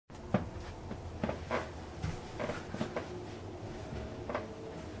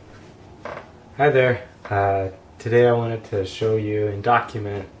Hi there. Today I wanted to show you and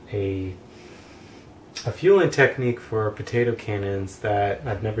document a fueling technique for potato cannons that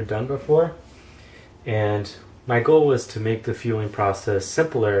I've never done before. And my goal was to make the fueling process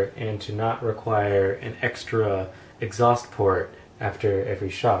simpler and to not require an extra exhaust port after every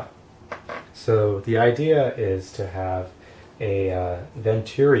shot. So the idea is to have a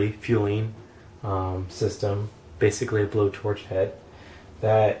Venturi fueling system, basically a blowtorch head,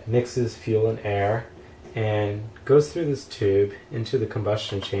 that mixes fuel and air and goes through this tube into the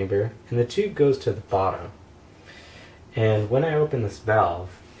combustion chamber, and the tube goes to the bottom. And when I open this valve,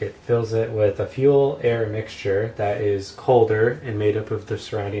 it fills it with a fuel-air mixture that is colder and made up of the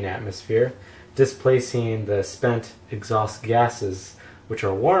surrounding atmosphere, displacing the spent exhaust gases, which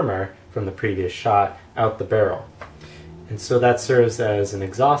are warmer from the previous shot, out the barrel. And so that serves as an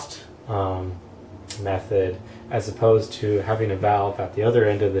exhaust method, as opposed to having a valve at the other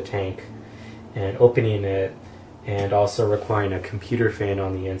end of the tank and opening it, and also requiring a computer fan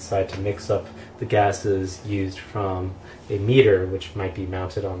on the inside to mix up the gases used from a meter, which might be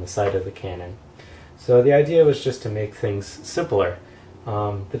mounted on the side of the cannon. So the idea was just to make things simpler.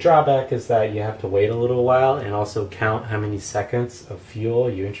 The drawback is that you have to wait a little while and also count how many seconds of fuel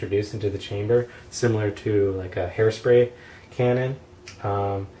you introduce into the chamber, similar to like a hairspray cannon.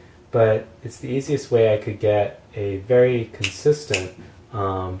 But it's the easiest way I could get a very consistent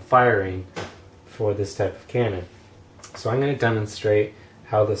firing for this type of cannon. So I'm going to demonstrate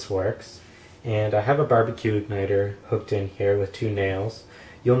how this works. And I have a barbecue igniter hooked in here with 2 nails.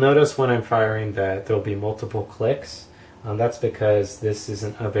 You'll notice when I'm firing that there'll be multiple clicks. That's because this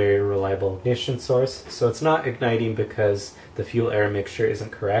isn't a very reliable ignition source. So it's not igniting because the fuel-air mixture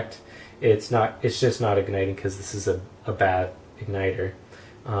isn't correct. It's just not igniting because this is a bad igniter.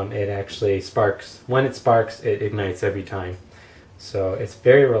 It actually sparks. When it sparks, it ignites every time. So it's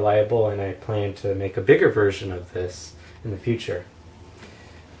very reliable, and I plan to make a bigger version of this in the future.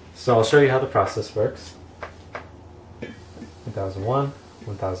 So I'll show you how the process works. 1001,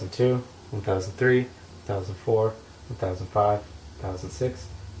 1002, 1003, 1004, 1005, 1006,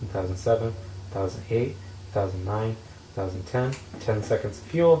 1007, 1008, 1009, 2010, 10 seconds of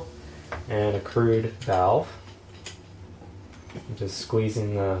fuel, and a crude valve. I'm just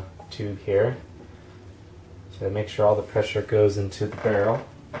squeezing the tube here to make sure all the pressure goes into the barrel,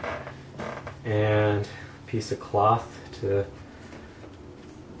 and a piece of cloth to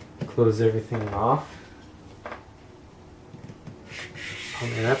close everything off. Oh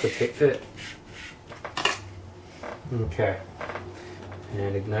man, that's a tight fit. Okay,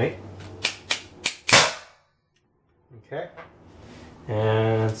 and ignite. Okay,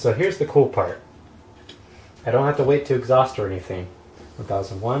 and so here's the cool part. I don't have to wait to exhaust or anything.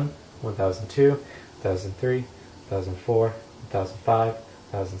 1001, 1002, 1003, 1004, 1005,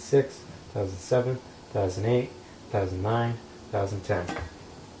 1006, 2007, 2008, 2009, 2010.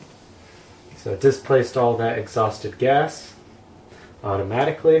 So it displaced all that exhausted gas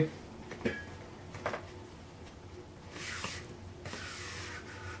automatically.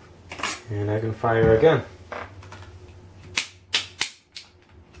 And I can fire again.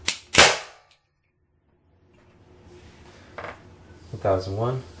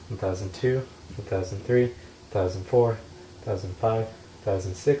 1001, 1002, 1003, 1004, 2005,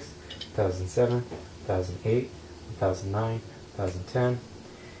 2006, 2007, 2008, 2009, 2010.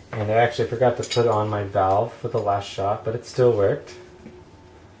 And I actually forgot to put on my valve for the last shot, but it still worked.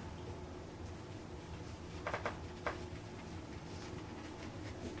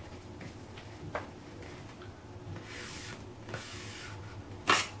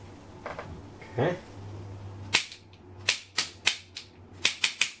 Okay.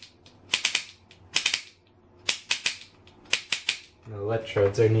 The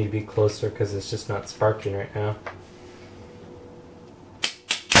electrodes there need to be closer because it's just not sparking right now.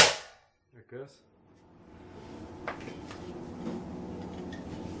 There it goes.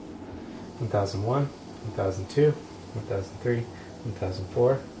 1001, 1002, 1003,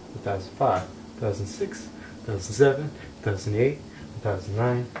 1004, 2005, 2006, 2007, 2008,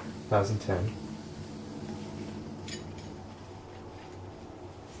 2009, 2010.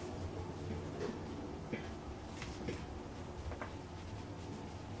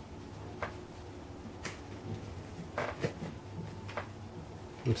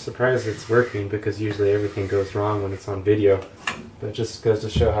 I'm surprised it's working because usually everything goes wrong when it's on video, but it just goes to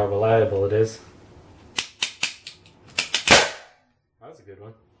show how reliable it is. That was a good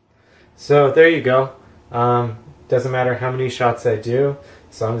one. So there you go. Doesn't matter how many shots I do,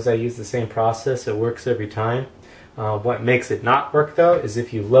 as long as I use the same process, it works every time. What makes it not work though is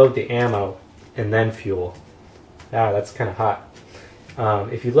if you load the ammo and then fuel. Ah, that's kind of hot.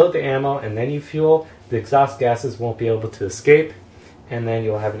 If you load the ammo and then you fuel, the exhaust gases won't be able to escape, and then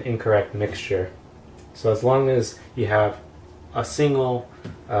you'll have an incorrect mixture. So as long as you have a single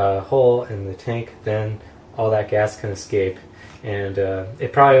hole in the tank, then all that gas can escape. And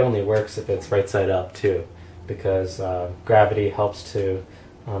it probably only works if it's right side up too, because gravity helps to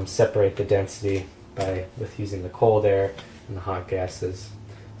separate the density with using the cold air and the hot gases.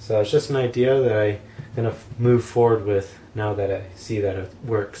 So it's just an idea that I'm going to move forward with now that I see that it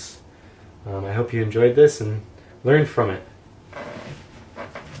works. I hope you enjoyed this and learned from it.